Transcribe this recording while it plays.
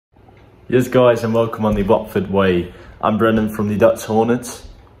Yes guys, and welcome on the Watford Way. I'm Brendan from the Dutch Hornets,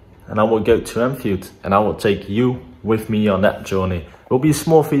 and I will go to Anfield and I will take you with me on that journey. It will be a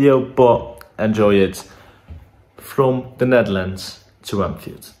small video, but enjoy it. From the Netherlands to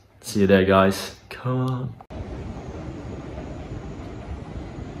Anfield. See you there guys, come on.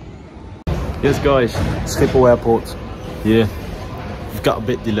 Yes guys, Schiphol Airport here. We've got a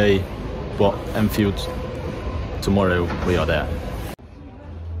bit delay, but Anfield, tomorrow we are there.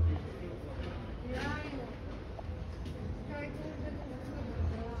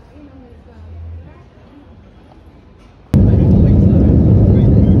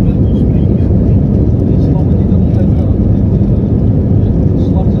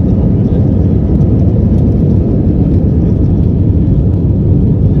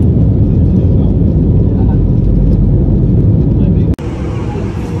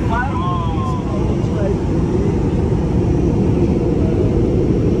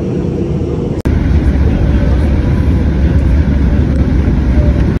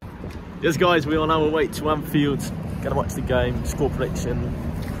 Yes guys, we're on our way to Anfield. Gonna watch the game. Score prediction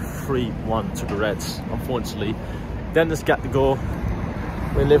 3-1 to the Reds, unfortunately. Dennis got the goal.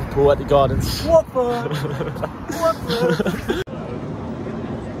 We're in Liverpool at the Gardens. Watford! Watford!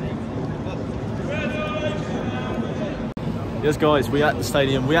 Yes guys, we're at the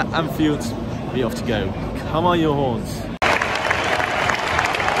stadium. We're at Anfield. We're off to go. Come on your horns.